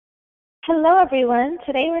Hello, everyone.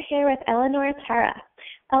 Today we're here with Eleanor Tara.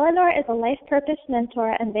 Eleanor is a life purpose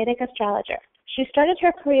mentor and Vedic astrologer. She started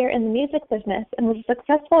her career in the music business and was a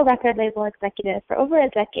successful record label executive for over a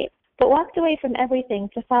decade, but walked away from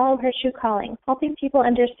everything to follow her true calling, helping people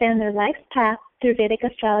understand their life's path through Vedic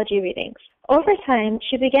astrology readings. Over time,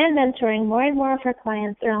 she began mentoring more and more of her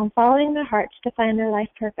clients around following their hearts to find their life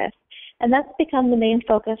purpose, and that's become the main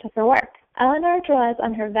focus of her work. Eleanor draws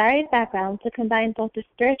on her varied background to combine both the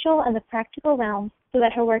spiritual and the practical realms so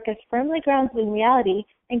that her work is firmly grounded in reality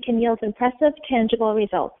and can yield impressive, tangible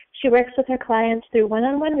results. She works with her clients through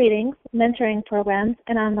one-on-one readings, mentoring programs,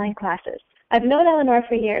 and online classes. I've known Eleanor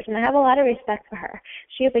for years, and I have a lot of respect for her.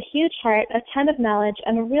 She has a huge heart, a ton of knowledge,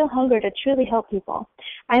 and a real hunger to truly help people.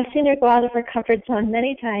 I've seen her go out of her comfort zone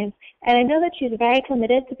many times, and I know that she's very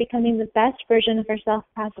committed to becoming the best version of herself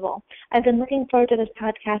possible. I've been looking forward to this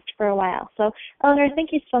podcast for a while. So, Eleanor,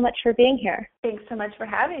 thank you so much for being here. Thanks so much for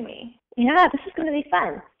having me. Yeah, this is going to be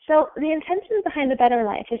fun. So the intention behind a better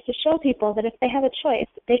life is to show people that if they have a choice,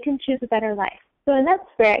 they can choose a better life. So in that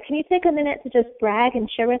spirit, can you take a minute to just brag and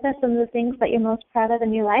share with us some of the things that you're most proud of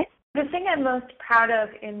in your life? The thing I'm most proud of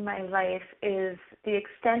in my life is the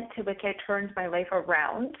extent to which I turned my life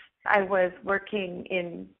around. I was working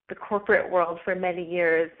in the corporate world for many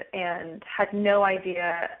years and had no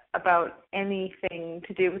idea about anything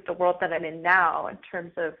to do with the world that I'm in now in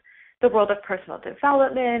terms of the world of personal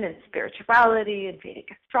development and spirituality and Vedic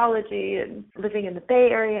astrology and living in the Bay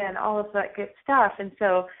Area and all of that good stuff. And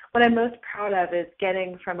so what I'm most proud of is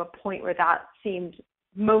getting from a point where that seemed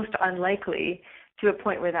most unlikely to a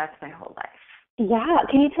point where that's my whole life. Yeah.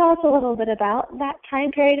 Can you tell us a little bit about that time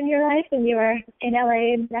period in your life when you were in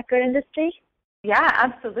LA record industry? Yeah,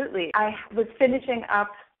 absolutely. I was finishing up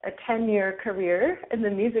a 10-year career in the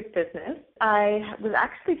music business. I was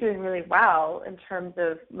actually doing really well in terms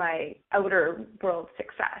of my outer world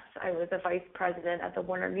success. I was a vice president at the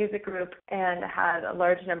Warner Music Group and had a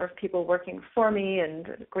large number of people working for me and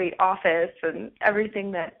a great office and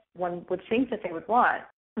everything that one would think that they would want.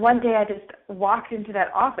 One day I just walked into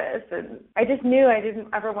that office and I just knew I didn't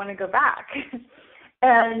ever want to go back.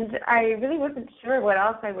 And I really wasn't sure what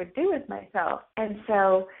else I would do with myself. And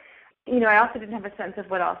so I also didn't have a sense of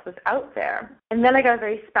what else was out there. And then I got a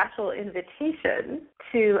very special invitation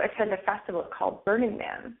to attend a festival called Burning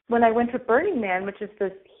Man. When I went to Burning Man, which is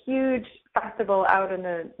this huge festival out in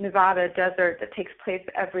the Nevada desert that takes place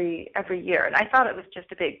every year, and I thought it was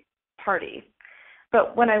just a big party.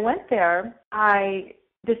 But when I went there, I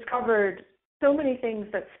discovered so many things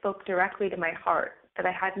that spoke directly to my heart that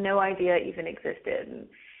I had no idea even existed. And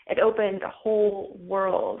it opened a whole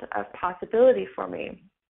world of possibility for me.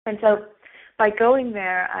 And so by going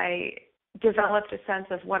there, I developed a sense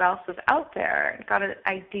of what else was out there and got an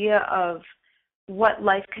idea of what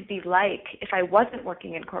life could be like if I wasn't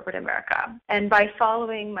working in corporate America. And by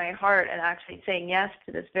following my heart and actually saying yes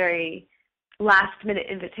to this very last-minute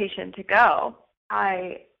invitation to go,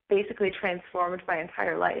 I basically transformed my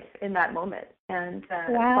entire life in that moment and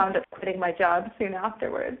wound up quitting my job soon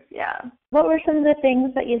afterwards. Yeah. What were some of the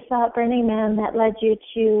things that you saw at Burning Man that led you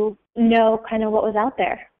to know kind of what was out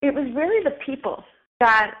there? It was really the people.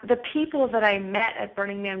 The people that I met at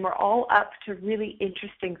Burning Man were all up to really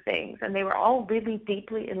interesting things, and they were all really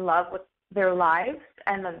deeply in love with their lives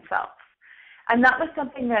and themselves. And that was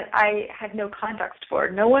something that I had no context for.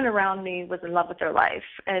 No one around me was in love with their life,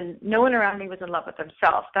 and no one around me was in love with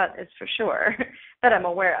themselves. That is for sure, that I'm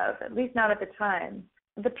aware of, at least not at the time.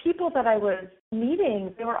 The people that I was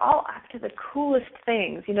meeting, they were all up to the coolest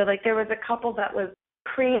things. There was a couple that was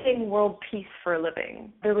creating world peace for a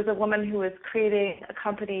living. There was a woman who was creating a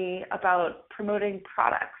company about promoting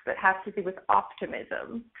products that have to do with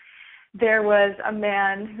optimism. There was a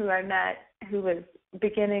man who I met who was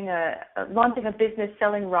launching a business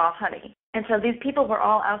selling raw honey. And so these people were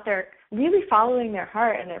all out there really following their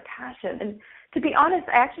heart and their passion. And to be honest,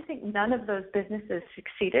 I actually think none of those businesses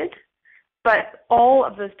succeeded, but all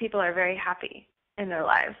of those people are very happy in their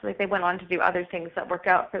lives. They went on to do other things that worked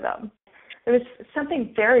out for them. There was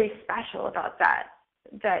something very special about that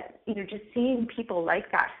just seeing people like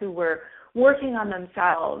that who were working on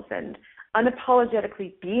themselves and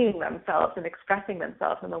unapologetically being themselves and expressing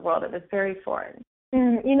themselves in the world. It was very foreign.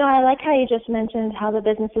 I like how you just mentioned how the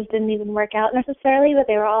businesses didn't even work out necessarily, but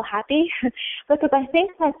they were all happy, because I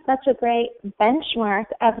think that's such a great benchmark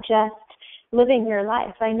of just living your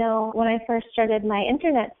life. I know when I first started my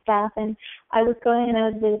internet stuff, and I was going and I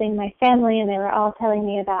was visiting my family, and they were all telling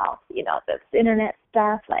me about, this internet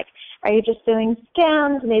stuff, like, are you just doing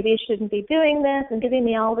scams? Maybe you shouldn't be doing this, and giving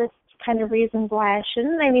me all this kind of reasons why I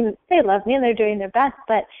shouldn't. I mean, they love me and they're doing their best,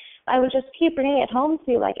 but I would just keep bringing it home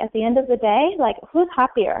to, like, at the end of the day, like, who's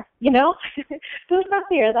happier, you know? Who's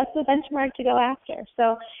happier? That's the benchmark to go after.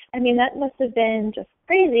 So, I mean, that must have been just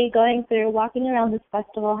crazy going through, walking around this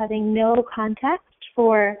festival, having no context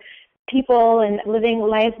for people and living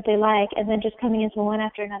lives they like, and then just coming into one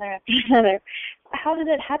after another after another. How did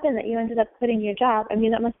it happen that you ended up quitting your job? I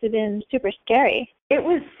mean, that must have been super scary. It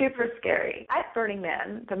was super scary. At Burning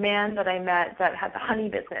Man, the man that I met that had the honey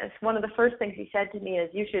business, one of the first things he said to me is,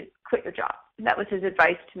 you should quit your job. That was his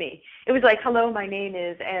advice to me. It was like, hello, my name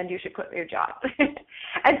is, and you should quit your job.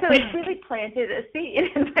 And so it really planted a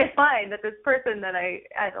seed in my mind that this person that I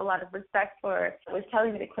had a lot of respect for was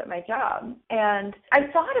telling me to quit my job. And I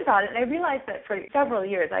thought about it, and I realized that for several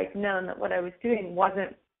years I'd known that what I was doing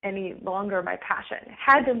wasn't any longer my passion. It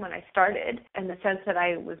had been when I started, in the sense that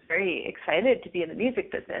I was very excited to be in the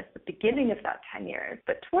music business at the beginning of that 10 years.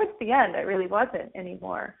 But towards the end, I really wasn't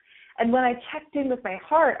anymore. And when I checked in with my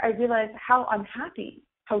heart, I realized how unhappy,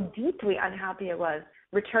 how deeply unhappy I was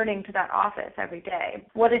returning to that office every day.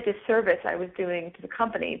 What a disservice I was doing to the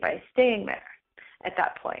company by staying there at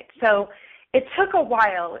that point. So it took a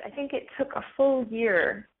while. I think it took a full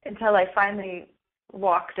year until I finally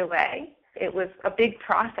walked away. It was a big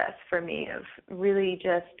process for me of really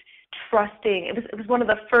just trusting. It was one of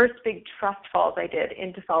the first big trust falls I did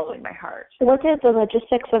into following my heart. What did the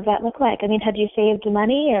logistics of that look like? I mean, had you saved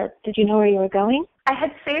money, or did you know where you were going? I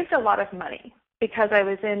had saved a lot of money because I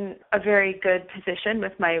was in a very good position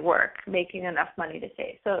with my work, making enough money to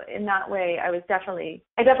save. So in that way, I definitely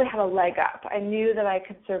had a leg up. I knew that I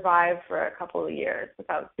could survive for a couple of years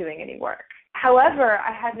without doing any work. However,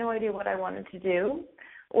 I had no idea what I wanted to do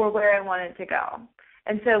or where I wanted to go.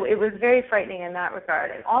 And so it was very frightening in that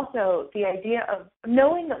regard. And also the idea of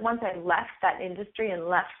knowing that once I left that industry and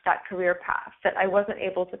left that career path, that I wasn't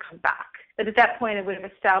able to come back. That at that point I would have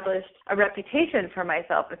established a reputation for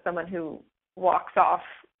myself as someone who walks off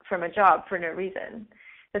from a job for no reason,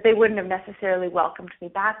 that they wouldn't have necessarily welcomed me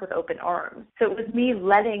back with open arms. So it was me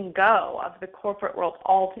letting go of the corporate world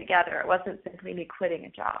altogether. It wasn't simply me quitting a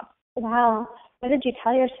job. Wow. What did you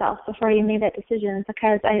tell yourself before you made that decision?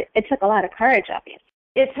 Because it took a lot of courage, obviously.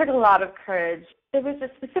 It took a lot of courage. There was a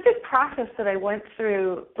specific process that I went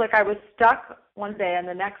through. Like, I was stuck one day and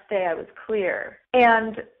the next day I was clear.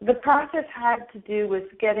 And the process had to do with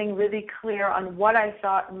getting really clear on what I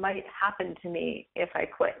thought might happen to me if I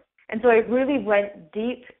quit. And so I really went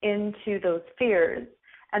deep into those fears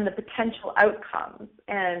and the potential outcomes.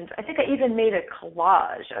 And I think I even made a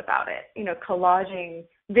collage about it, collaging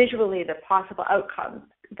visually the possible outcomes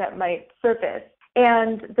that might surface.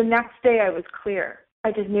 And the next day I was clear.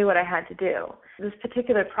 I just knew what I had to do. This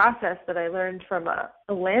particular process that I learned from a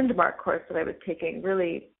landmark course that I was taking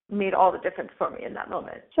really made all the difference for me in that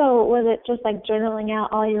moment. So was it just like journaling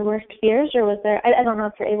out all your worst fears, or was there, I don't know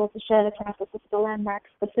if you're able to share the process of the landmark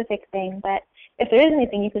specific thing, but if there is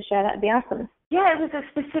anything you could share, that'd be awesome. Yeah, it was a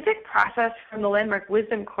specific process from the Landmark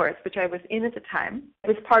Wisdom course, which I was in at the time. It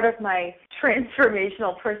was part of my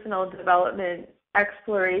transformational personal development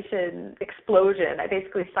exploration explosion. I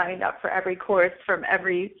basically signed up for every course from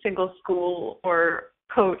every single school or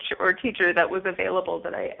coach or teacher that was available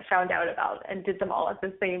that I found out about, and did them all at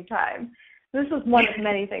the same time. This was one of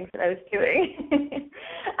many things that I was doing.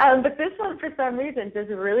 But this one, for some reason, just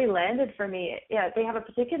really landed for me. Yeah, they have a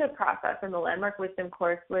particular process in the Landmark Wisdom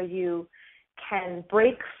course where you can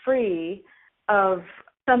break free of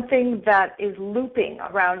something that is looping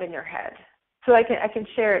around in your head. So I can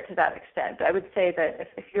share it to that extent. I would say that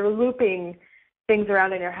if you're looping things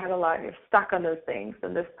around in your head a lot and you're stuck on those things,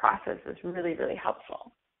 then this process is really, really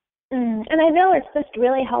helpful. And I know it's just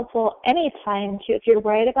really helpful anytime to, if you're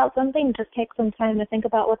worried about something, just take some time to think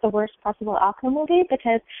about what the worst possible outcome will be,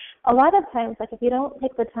 because a lot of times, like, if you don't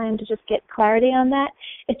take the time to just get clarity on that,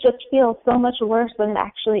 it just feels so much worse than it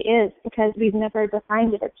actually is, because we've never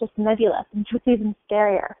defined it. It's just nebulous, and it's even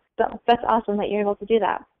scarier. So that's awesome that you're able to do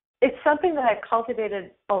that. It's something that I've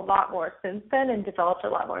cultivated a lot more since then and developed a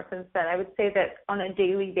lot more since then. I would say that on a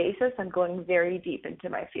daily basis, I'm going very deep into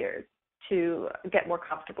my fears to get more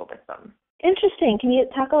comfortable with them. Interesting. Can you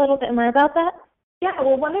talk a little bit more about that? Yeah,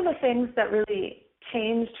 well, one of the things that really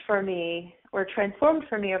changed for me or transformed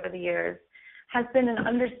for me over the years has been an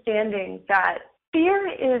understanding that fear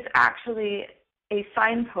is actually a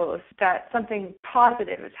signpost that something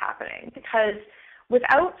positive is happening, because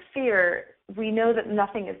without fear, we know that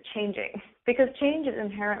nothing is changing, because change is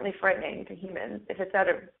inherently frightening to humans if it's at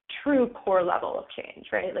a true core level of change,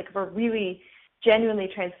 right? Like, if we're really genuinely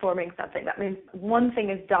transforming something, that means one thing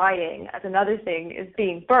is dying as another thing is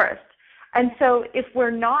being birthed. And so if we're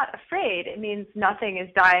not afraid, it means nothing is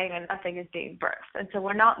dying and nothing is being birthed. And so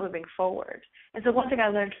we're not moving forward. And so one thing I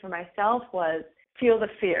learned for myself was feel the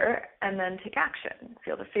fear and then take action.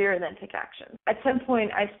 Feel the fear and then take action. At some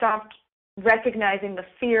point, I stopped recognizing the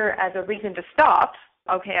fear as a reason to stop.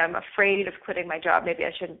 Okay, I'm afraid of quitting my job. Maybe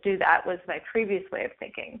I shouldn't do that, was my previous way of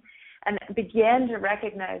thinking. And began to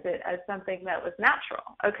recognize it as something that was natural.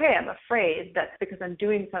 Okay, I'm afraid. That's because I'm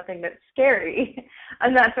doing something that's scary,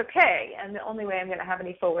 and that's okay. And the only way I'm going to have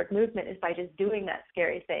any forward movement is by just doing that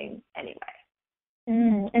scary thing anyway.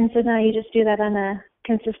 And so now you just do that on a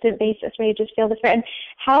consistent basis where you just feel the fear. And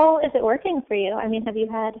how is it working for you? I mean, have you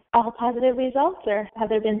had all positive results, or have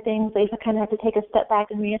there been things that you kind of have to take a step back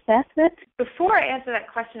and reassess it? Before I answer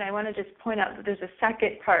that question, I want to just point out that there's a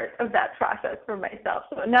second part of that process for myself.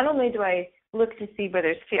 So not only do I look to see where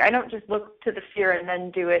there's fear, I don't just look to the fear and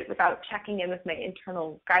then do it without checking in with my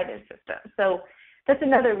internal guidance system. So that's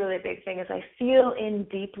another really big thing, is I feel in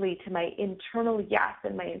deeply to my internal yes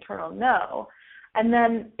and my internal no. And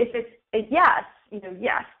then if it's a yes,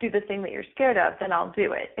 yes, do the thing that you're scared of, then I'll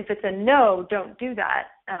do it. If it's a no, don't do that,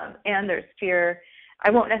 and there's fear,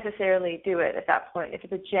 I won't necessarily do it at that point if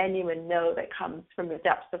it's a genuine no that comes from the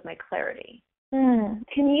depths of my clarity. Can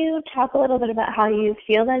you talk a little bit about how you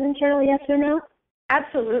feel that internal yes or no?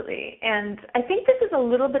 Absolutely. And I think this is a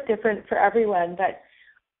little bit different for everyone, but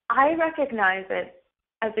I recognize it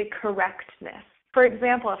as a correctness. For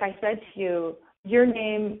example, if I said to you, your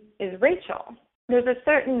name is Rachel, there's a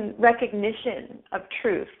certain recognition of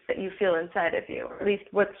truth that you feel inside of you, or at least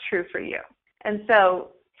what's true for you. And so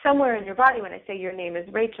somewhere in your body, when I say your name is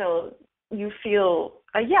Rachel, you feel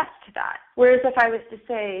a yes to that. Whereas if I was to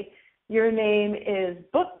say your name is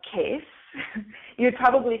Bookcase, you'd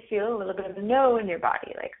probably feel a little bit of a no in your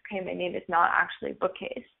body, like, okay, my name is not actually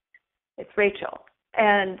Bookcase, it's Rachel.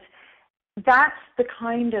 And that's the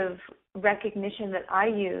kind of recognition that I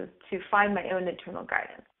use to find my own internal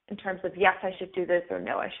guidance, in terms of, yes, I should do this, or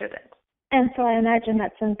no, I shouldn't. And so I imagine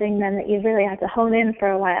that's something then that you really have to hone in for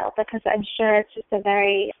a while, because I'm sure it's just a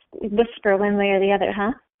very whisper one way or the other,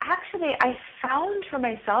 huh? Actually, I found for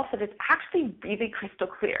myself that it's actually really crystal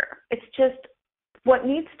clear. It's just what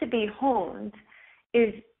needs to be honed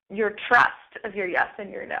is your trust of your yes and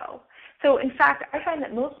your no. So in fact, I find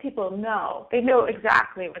that most people know. They know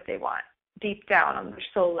exactly what they want deep down on their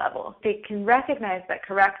soul level. They can recognize that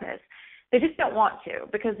correctness. They just don't want to,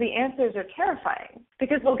 because the answers are terrifying.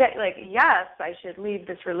 Because they'll get like, yes, I should leave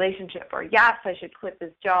this relationship, or yes, I should quit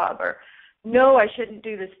this job, or no, I shouldn't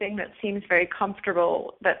do this thing that seems very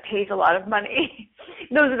comfortable, that pays a lot of money.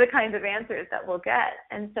 Those are the kinds of answers that we'll get.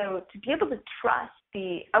 And so to be able to trust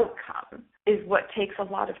the outcome is what takes a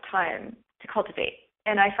lot of time to cultivate.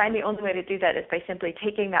 And I find the only way to do that is by simply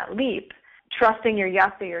taking that leap, trusting your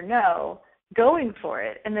yes or your no, going for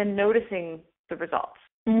it, and then noticing the results.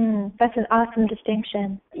 That's an awesome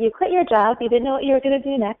distinction. You quit your job. You didn't know what you were going to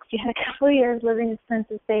do next. You had a couple of years living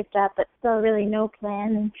expenses saved up, but still really no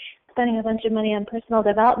plan, and spending a bunch of money on personal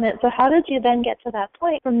development. So how did you then get to that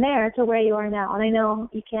point from there to where you are now? And I know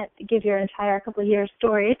you can't give your entire couple of years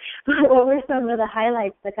story, but what were some of the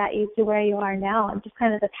highlights that got you to where you are now, and just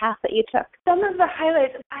kind of the path that you took? Some of the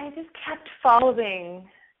highlights, I just kept following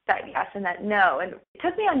that yes and that no. And it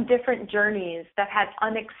took me on different journeys that had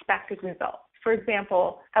unexpected results. For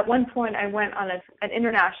example, at one point I went on an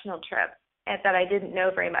international trip that I didn't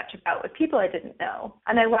know very much about, with people I didn't know.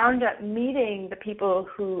 And I wound up meeting the people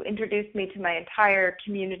who introduced me to my entire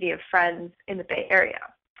community of friends in the Bay Area.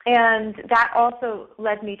 And that also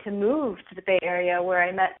led me to move to the Bay Area, where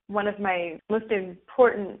I met one of my most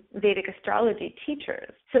important Vedic astrology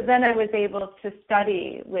teachers. So then I was able to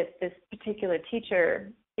study with this particular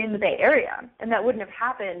teacher in the Bay Area. And that wouldn't have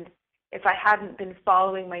happened if I hadn't been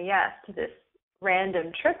following my yes to this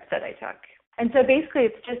random trip that I took. And so basically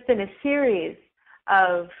it's just been a series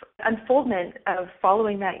of unfoldment of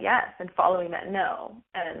following that yes and following that no,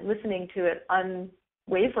 and listening to it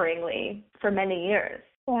unwaveringly for many years.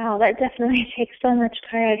 Wow, that definitely takes so much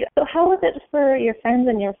courage. So how was it for your friends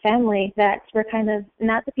and your family that were kind of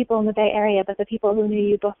not the people in the Bay Area, but the people who knew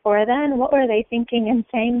you before then? What were they thinking and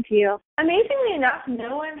saying to you? Amazingly enough,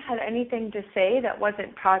 no one had anything to say that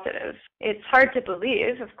wasn't positive. It's hard to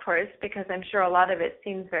believe, of course, because I'm sure a lot of it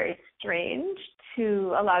seems very strange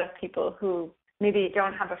to a lot of people who maybe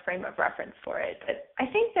don't have a frame of reference for it. But I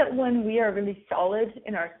think that when we are really solid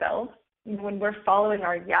in ourselves, when we're following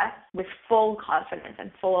our yes with full confidence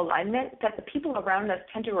and full alignment, that the people around us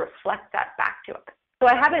tend to reflect that back to us. So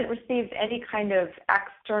I haven't received any kind of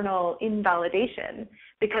external invalidation,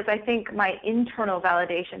 because I think my internal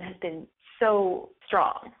validation has been so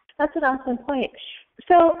strong. That's an awesome point.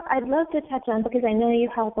 So I'd love to touch on, because I know you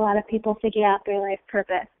help a lot of people figure out their life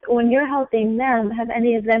purpose. When you're helping them, have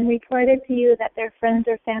any of them reported to you that their friends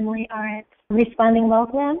or family aren't responding well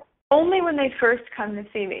to them? Only when they first come to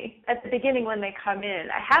see me. At the beginning when they come in.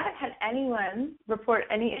 I haven't had anyone report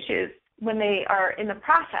any issues when they are in the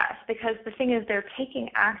process, because the thing is they're taking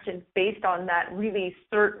actions based on that really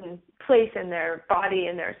certain place in their body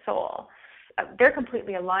and their soul. They're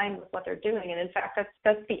completely aligned with what they're doing, and in fact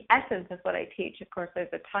that's the essence of what I teach. Of course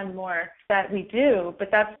there's a ton more that we do, but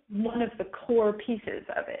that's one of the core pieces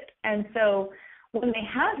of it. And so when they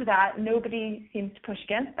have that, nobody seems to push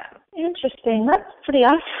against them. Interesting. That's pretty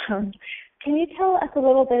awesome. Can you tell us a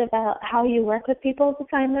little bit about how you work with people to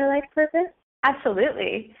find their life purpose?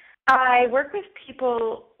 Absolutely. I work with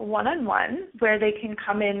people one-on-one, where they can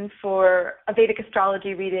come in for a Vedic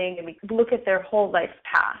astrology reading and we look at their whole life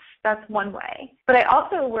path. That's one way. But I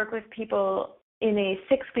also work with people in a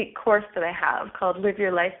 6-week course that I have called Live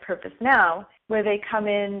Your Life Purpose Now, where they come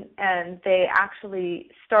in and they actually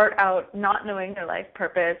start out not knowing their life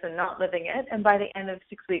purpose and not living it, and by the end of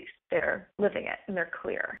 6 weeks they're living it and they're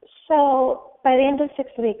clear. So by the end of 6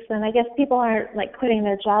 weeks, then I guess people aren't like quitting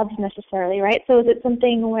their jobs necessarily, right? So is it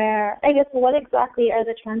something where, I guess, what exactly are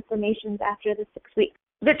the transformations after the 6 weeks?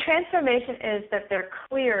 The transformation is that they're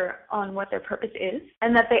clear on what their purpose is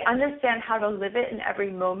and that they understand how to live it in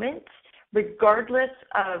every moment, regardless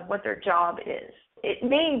of what their job is. It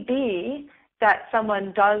may be that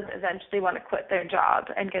someone does eventually want to quit their job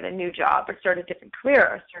and get a new job or start a different career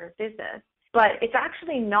or start a business, but it's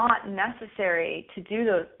actually not necessary to do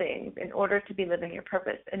those things in order to be living your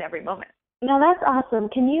purpose in every moment. Now that's awesome.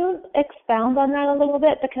 Can you expound on that a little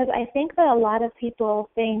bit? Because I think that a lot of people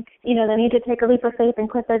think, they need to take a leap of faith and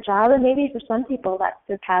quit their job, and maybe for some people that's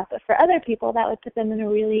their path, but for other people that would put them in a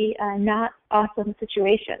really not awesome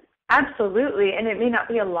situation. Absolutely, and it may not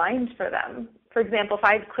be aligned for them. For example, if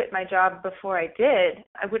I'd quit my job before I did,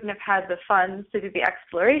 I wouldn't have had the funds to do the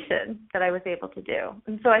exploration that I was able to do.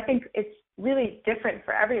 And so I think it's really different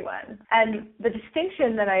for everyone. And the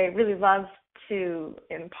distinction that I really love to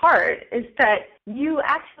impart is that you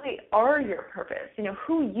actually are your purpose.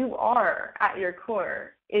 Who you are at your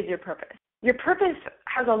core is your purpose. Your purpose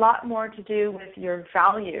has a lot more to do with your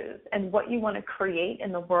values and what you want to create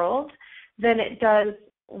in the world than it does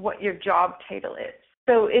what your job title is.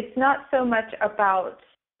 So it's not so much about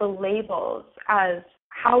the labels as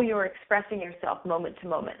how you're expressing yourself moment to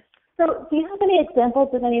moment. So do you have any examples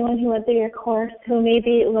of anyone who went through your course who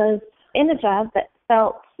maybe was in a job that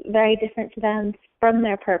felt very different to them from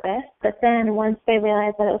their purpose, but then once they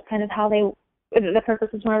realized that it was kind of the purpose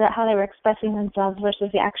was more about how they were expressing themselves versus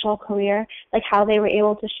the actual career, like how they were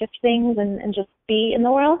able to shift things and just be in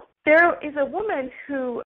the world? There is a woman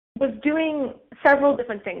who was doing several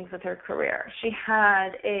different things with her career. She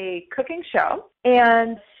had a cooking show,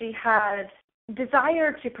 and she had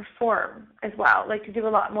desire to perform as well, like to do a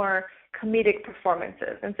lot more comedic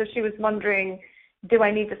performances. And so she was wondering, do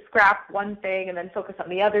I need to scrap one thing and then focus on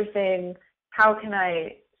the other thing? How can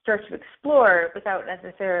I start to explore without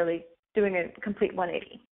necessarily doing a complete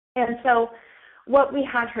 180? And so what we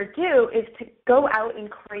had her do is to go out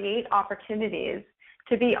and create opportunities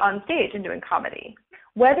to be on stage and doing comedy,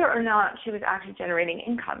 whether or not she was actually generating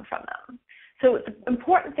income from them. So the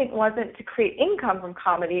important thing wasn't to create income from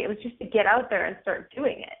comedy, it was just to get out there and start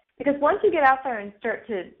doing it. Because once you get out there and start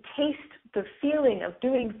to taste the feeling of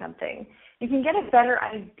doing something, you can get a better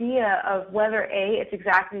idea of whether A, it's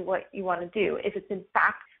exactly what you want to do, if it's in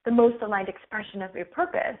fact the most aligned expression of your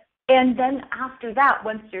purpose. And then after that,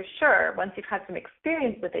 once you're sure, once you've had some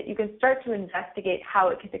experience with it, you can start to investigate how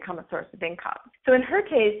it can become a source of income. So in her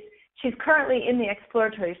case, she's currently in the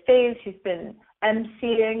exploratory phase. She's been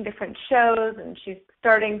emceeing different shows, and she's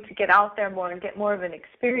starting to get out there more and get more of an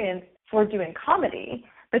experience for doing comedy,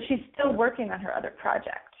 but she's still working on her other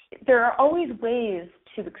project. There are always ways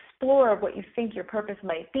to explore what you think your purpose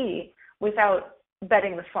might be without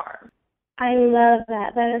betting the farm. I love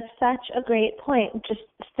that. That is such a great point. Just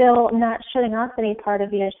still not shutting off any part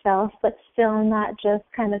of yourself, but still not just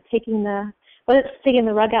kind of taking the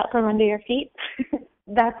rug out from under your feet.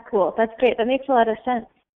 That's cool. That's great. That makes a lot of sense.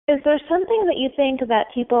 Is there something that you think that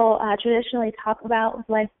people traditionally talk about with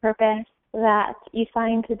life purpose that you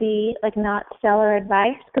find to be like not stellar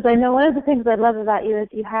advice? Because I know one of the things I love about you is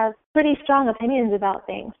you have pretty strong opinions about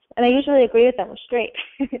things, and I usually agree with them, which is great.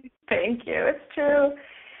 Thank you. It's true.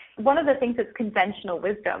 One of the things that's conventional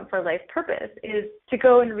wisdom for life purpose is to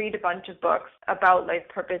go and read a bunch of books about life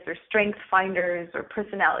purpose or strength finders or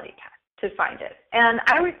personality tests to find it. And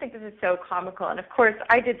I always think this is so comical. And of course,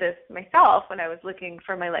 I did this myself when I was looking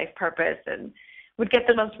for my life purpose. And would get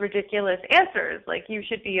the most ridiculous answers, like you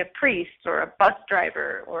should be a priest or a bus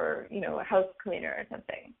driver or, a house cleaner or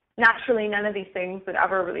something. Naturally, none of these things would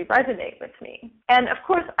ever really resonate with me. And of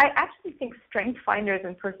course, I actually think strength finders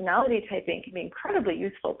and personality typing can be incredibly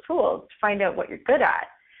useful tools to find out what you're good at.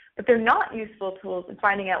 But they're not useful tools in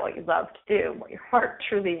finding out what you love to do, what your heart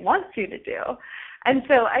truly wants you to do. And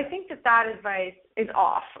so I think that advice is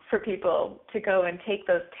off for people to go and take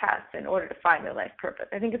those tests in order to find their life purpose.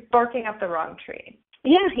 I think it's barking up the wrong tree.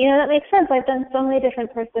 Yeah, that makes sense. I've done so many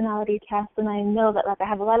different personality tests, and I know that I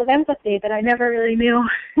have a lot of empathy, but I never really knew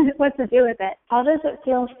what to do with it. How does it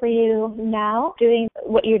feel for you now doing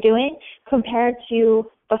what you're doing compared to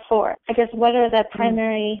before? I guess what are the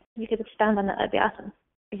primary, you could expand on that, that'd be awesome.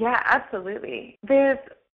 Yeah, absolutely. There's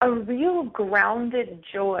a real grounded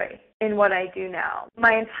joy in what I do now.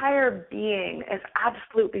 My entire being is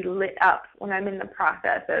absolutely lit up when I'm in the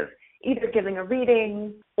process of either giving a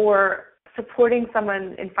reading or supporting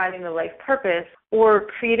someone in finding the life purpose or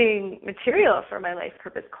creating material for my life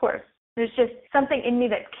purpose course. There's just something in me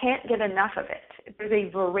that can't get enough of it. There's a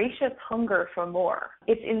voracious hunger for more.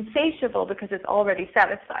 It's insatiable because it's already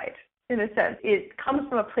satisfied, in a sense. It comes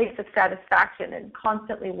from a place of satisfaction and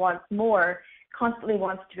constantly wants more, constantly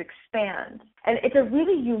wants to expand. And it's a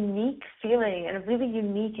really unique feeling and a really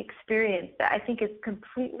unique experience that I think is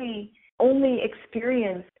completely only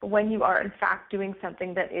experienced when you are in fact doing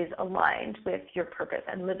something that is aligned with your purpose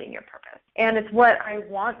and living your purpose. And it's what I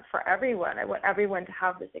want for everyone. I want everyone to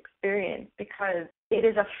have this experience because it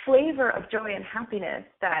is a flavor of joy and happiness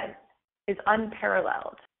that is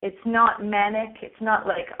unparalleled. It's not manic. It's not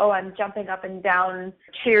like, oh, I'm jumping up and down,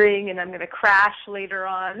 cheering, and I'm going to crash later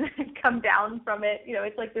on and come down from it.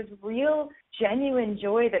 It's like this real, genuine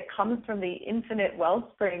joy that comes from the infinite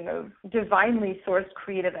wellspring of divinely sourced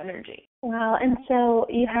creative energy. Wow. And so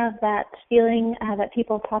you have that feeling that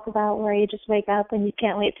people talk about where you just wake up and you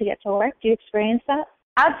can't wait to get to work. Do you experience that?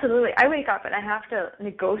 Absolutely. I wake up and I have to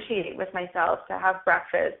negotiate with myself to have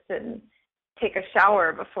breakfast and take a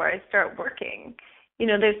shower before I start working.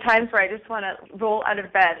 There's times where I just want to roll out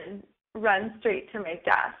of bed and run straight to my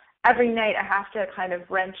desk. Every night I have to kind of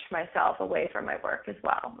wrench myself away from my work as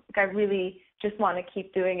well. I really just want to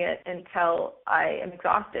keep doing it until I am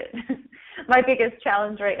exhausted. My biggest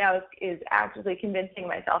challenge right now is actually convincing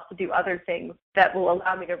myself to do other things that will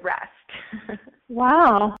allow me to rest.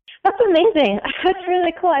 Wow. That's amazing. That's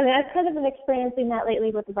really cool. I mean, I've kind of been experiencing that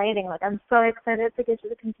lately with writing. I'm so excited to get to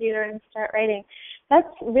the computer and start writing. That's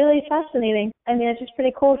really fascinating. I mean, it's just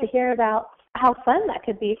pretty cool to hear about how fun that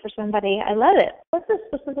could be for somebody. I love it. What's the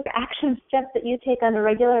specific action steps that you take on a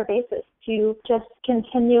regular basis to just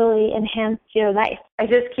continually enhance your life? I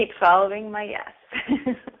just keep following my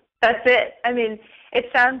yes. That's it. I mean, it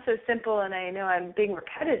sounds so simple, and I know I'm being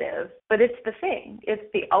repetitive, but it's the thing. It's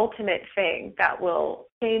the ultimate thing that will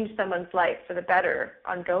change someone's life for the better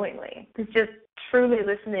ongoingly. It's just truly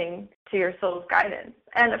listening to your soul's guidance.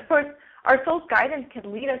 And of course, our soul's guidance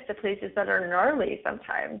can lead us to places that are gnarly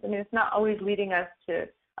sometimes. I mean, it's not always leading us to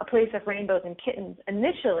a place of rainbows and kittens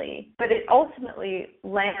initially, but it ultimately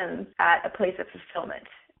lands at a place of fulfillment.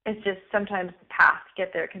 It's just sometimes the path to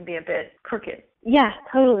get there can be a bit crooked. Yeah,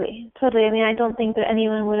 totally. I mean, I don't think that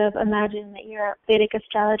anyone would have imagined that you're a Vedic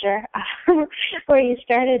astrologer where you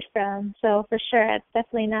started from. So for sure, it's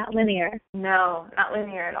definitely not linear. No, not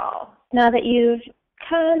linear at all. Now that you've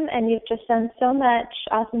come and you've just done so much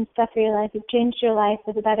awesome stuff for your life, you've changed your life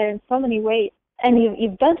for the better in so many ways, and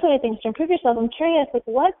you've done so many things to improve yourself, I'm curious,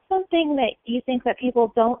 what's something that you think that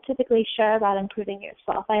people don't typically share about improving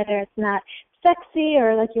yourself? Either it's not sexy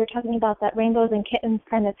or like you were talking about that rainbows and kittens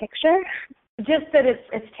kind of picture. Just that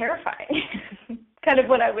it's terrifying. Kind of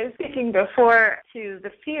what I was speaking before to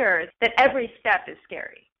the fear that every step is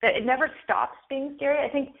scary, that it never stops being scary. I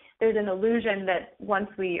think there's an illusion that once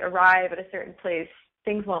we arrive at a certain place,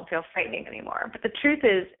 things won't feel frightening anymore. But the truth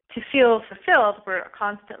is, to feel fulfilled, we're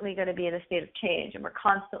constantly going to be in a state of change, and we're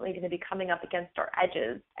constantly going to be coming up against our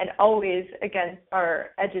edges and always against our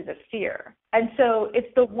edges of fear. And so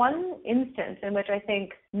it's the one instance in which I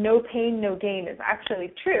think no pain, no gain is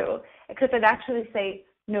actually true, because I'd actually say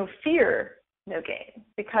no fear, no gain,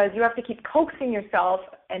 because you have to keep coaxing yourself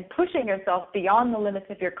and pushing yourself beyond the limits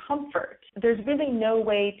of your comfort. There's really no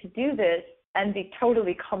way to do this and be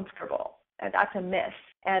totally comfortable. And that's a myth.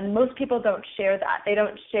 And most people don't share that. They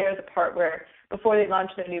don't share the part where before they launch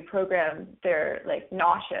their new program, they're like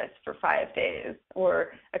nauseous for 5 days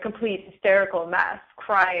or a complete hysterical mess,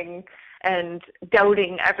 crying and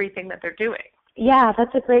doubting everything that they're doing. Yeah,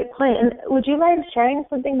 that's a great point. And would you mind sharing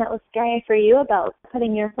something that was scary for you about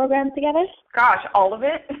putting your program together? Gosh, all of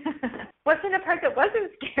it. What's in the part that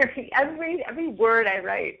wasn't scary? Every word I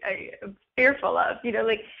write, I am fearful of.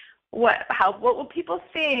 Like what will people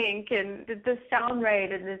think, and did this sound right,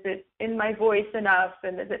 and is it in my voice enough,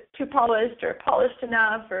 and is it too polished or polished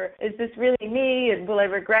enough, or is this really me, and will I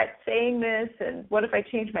regret saying this, and what if I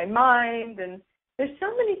change my mind? And there's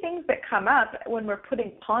so many things that come up when we're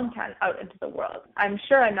putting content out into the world. I'm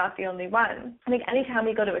sure I'm not the only one. I think anytime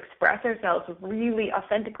we go to express ourselves really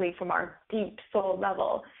authentically from our deep soul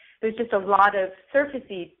level, there's just a lot of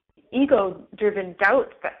surfacey, ego-driven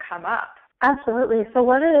doubts that come up. Absolutely. So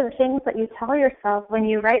what are the things that you tell yourself when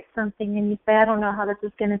you write something and you say, I don't know how this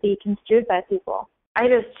is going to be construed by people? I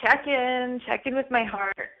just check in with my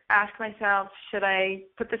heart, ask myself, should I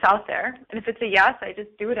put this out there? And if it's a yes, I just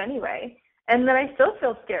do it anyway. And then I still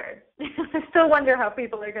feel scared. I still wonder how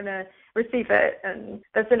people are going to receive it. And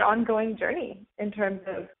that's an ongoing journey in terms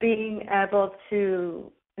of being able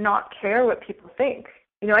to not care what people think.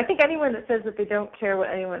 I think anyone that says that they don't care what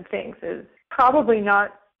anyone thinks is probably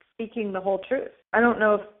not speaking the whole truth. I don't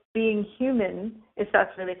know if being human, if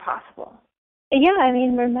that's really possible. Yeah, I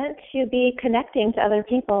mean, we're meant to be connecting to other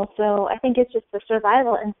people, so I think it's just a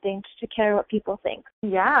survival instinct to care what people think.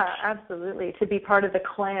 Yeah, absolutely. To be part of the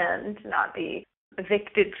clan, to not be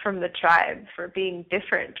evicted from the tribe for being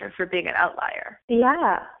different or for being an outlier.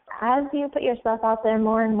 Yeah. As you put yourself out there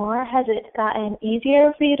more and more, has it gotten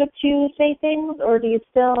easier for you to say things, or do you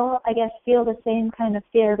still, I guess, feel the same kind of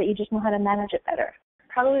fear, but you just know how to manage it better?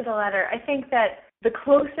 Probably the latter. I think that the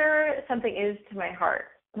closer something is to my heart,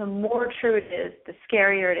 the more true it is, the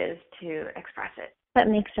scarier it is to express it. That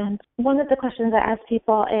makes sense. One of the questions I ask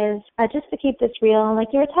people is, just to keep this real, like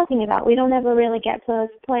you were talking about, we don't ever really get to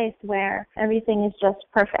this place where everything is just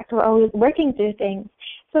perfect. We're always working through things.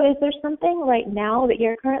 So is there something right now that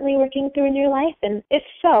you're currently working through in your life? And if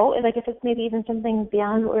so, like if it's maybe even something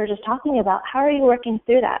beyond what we were just talking about, how are you working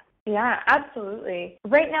through that? Yeah, absolutely.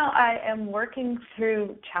 Right now I am working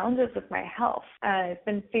through challenges with my health. I've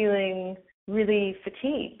been feeling really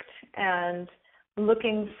fatigued and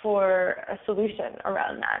looking for a solution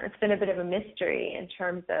around that. It's been a bit of a mystery in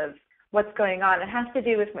terms of what's going on. It has to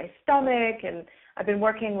do with my stomach, and I've been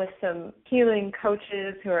working with some healing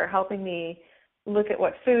coaches who are helping me look at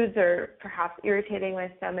what foods are perhaps irritating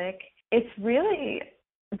my stomach. It's really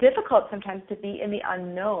difficult sometimes to be in the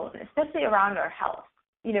unknown, especially around our health.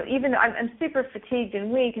 Even though I'm super fatigued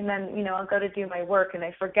and weak, and then, I'll go to do my work and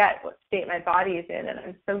I forget what state my body is in, and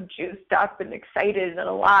I'm so juiced up and excited and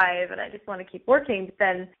alive, and I just want to keep working. But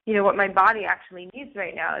then, what my body actually needs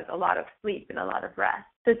right now is a lot of sleep and a lot of rest.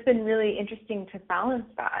 So it's been really interesting to balance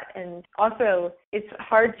that. And also, it's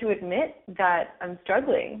hard to admit that I'm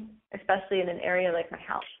struggling, especially in an area like my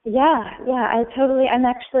health. Yeah, I'm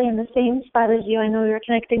actually in the same spot as you. I know we were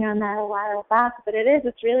connecting on that a while back, but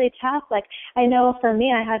it's really tough. Like, I know for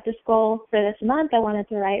me, I had this goal for this month. I wanted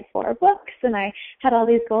to write 4 books, and I had all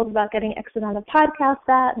these goals about getting X amount of podcasts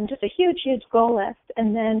at, and just a huge goal list.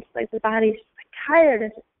 And then, like, the body's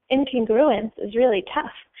tired, and incongruence is really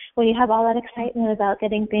tough when you have all that excitement about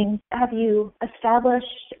getting things. Have you established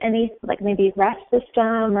any, like, maybe rest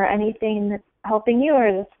system or anything that's helping you, or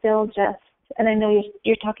is it still just, and I know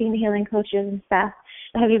you're talking to healing coaches and stuff,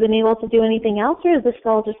 have you been able to do anything else, or is this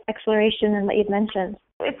still just exploration and what you'd mentioned?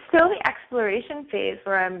 It's still the exploration phase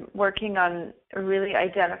where I'm working on really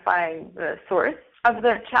identifying the source of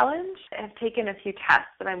the challenge. I've taken a few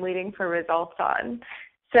tests that I'm waiting for results on.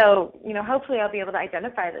 So, hopefully I'll be able to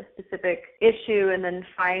identify the specific issue and then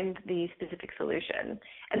find the specific solution.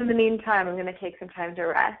 And in the meantime, I'm going to take some time to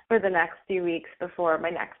rest for the next few weeks before my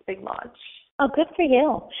next big launch. Oh, good for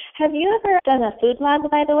you. Have you ever done a food log,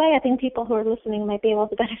 by the way? I think people who are listening might be able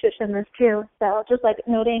to benefit from this too. So just like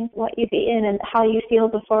noting what you've eaten and how you feel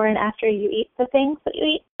before and after you eat the things that you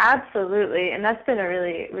eat. Absolutely. And that's been a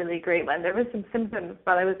really, really great one. There were some symptoms,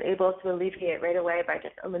 but I was able to alleviate right away by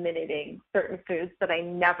just eliminating certain foods that I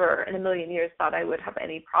never in a million years thought I would have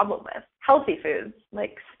any problem with. Healthy foods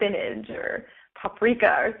like spinach or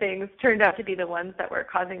paprika or things turned out to be the ones that were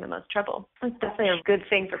causing the most trouble. It's definitely a good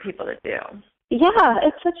thing for people to do. Yeah,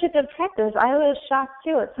 it's such a good practice. I was shocked,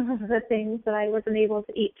 too, at some of the things that I wasn't able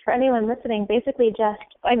to eat. For anyone listening, basically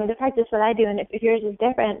the practice that I do, and if yours is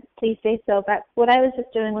different, please say so, but what I was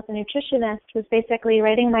just doing with a nutritionist was basically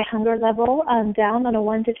writing my hunger level down on a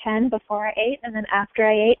 1 to 10 before I ate, and then after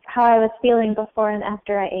I ate, how I was feeling before and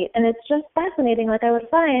after I ate. And it's just fascinating. Like, I would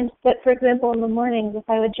find that, for example, in the mornings, if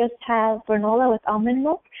I would just have granola with almond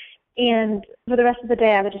milk, And for the rest of the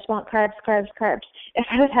day, I would just want carbs, carbs, carbs. If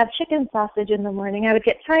I would have chicken sausage in the morning, I would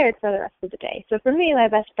get tired for the rest of the day. So for me, my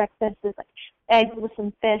best breakfast is like eggs with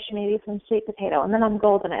some fish, maybe some sweet potato, and then I'm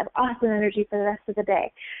golden. I have awesome energy for the rest of the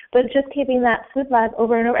day. But just keeping that food log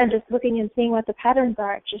over and over and just looking and seeing what the patterns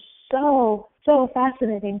are, it's just so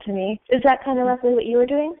fascinating to me. Is that kind of roughly what you were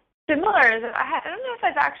doing? Similar. I don't know if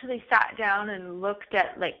I've actually sat down and looked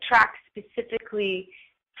at, like, track specifically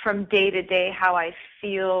from day to day how I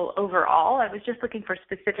feel overall. I was just looking for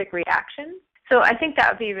specific reactions. So I think that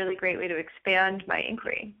would be a really great way to expand my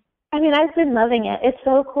inquiry. I mean, I've been loving it. It's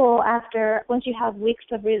so cool once you have weeks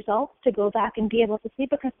of results, to go back and be able to see,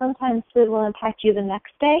 because sometimes food will impact you the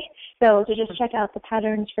next day. So to just check out the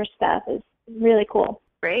patterns for stuff is really cool.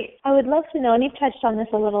 Great. I would love to know, and you've touched on this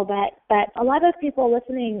a little bit, but a lot of people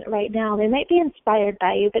listening right now, they might be inspired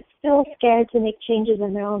by you, but still scared to make changes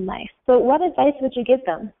in their own life. So what advice would you give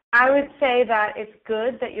them? I would say that it's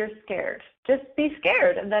good that you're scared. Just be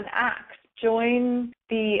scared and then act. Join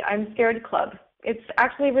the I'm Scared Club. It's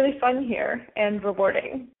actually really fun here and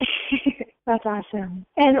rewarding. That's awesome.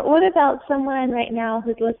 And what about someone right now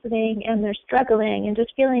who's listening and they're struggling and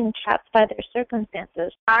just feeling trapped by their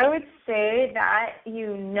circumstances? I would say that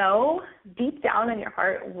you know deep down in your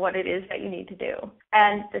heart what it is that you need to do.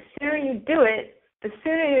 And the sooner you do it, the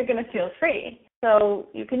sooner you're going to feel free. So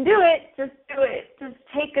you can do it. Just do it. Just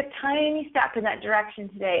take a tiny step in that direction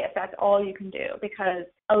today if that's all you can do, because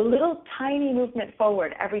a little tiny movement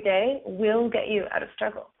forward every day will get you out of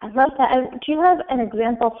struggle. I love that. And do you have an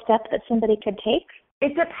example step that somebody could take?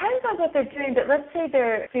 It depends on what they're doing, but let's say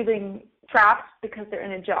they're feeling trapped because they're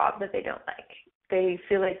in a job that they don't like. They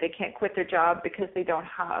feel like they can't quit their job because they don't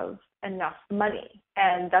have enough money,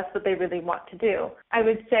 and that's what they really want to do. I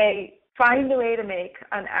would say find a way to make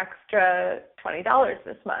an extra $20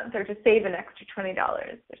 this month, or to save an extra $20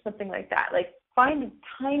 or something like that. Like, find a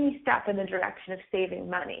tiny step in the direction of saving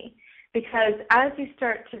money, because as you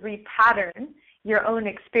start to repattern your own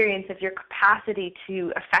experience of your capacity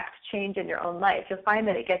to affect change in your own life, you'll find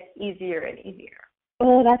that it gets easier and easier.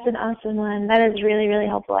 Oh, that's an awesome one. That is really, really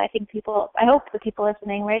helpful. I hope the people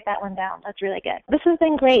listening write that one down. That's really good. This has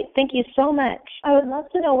been great. Thank you so much. I would love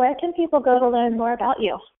to know, where can people go to learn more about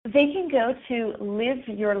you? They can go to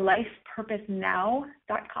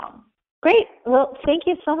liveyourlifepurposenow.com. Great. Well, thank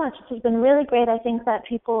you so much. This has been really great. I think that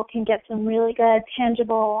people can get some really good,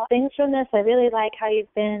 tangible things from this. I really like how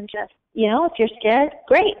you've been just, if you're scared,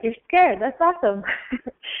 great, you're scared. That's awesome.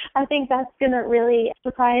 I think that's going to really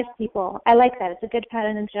surprise people. I like that. It's a good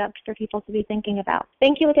pattern and jump for people to be thinking about.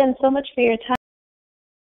 Thank you again so much for your time.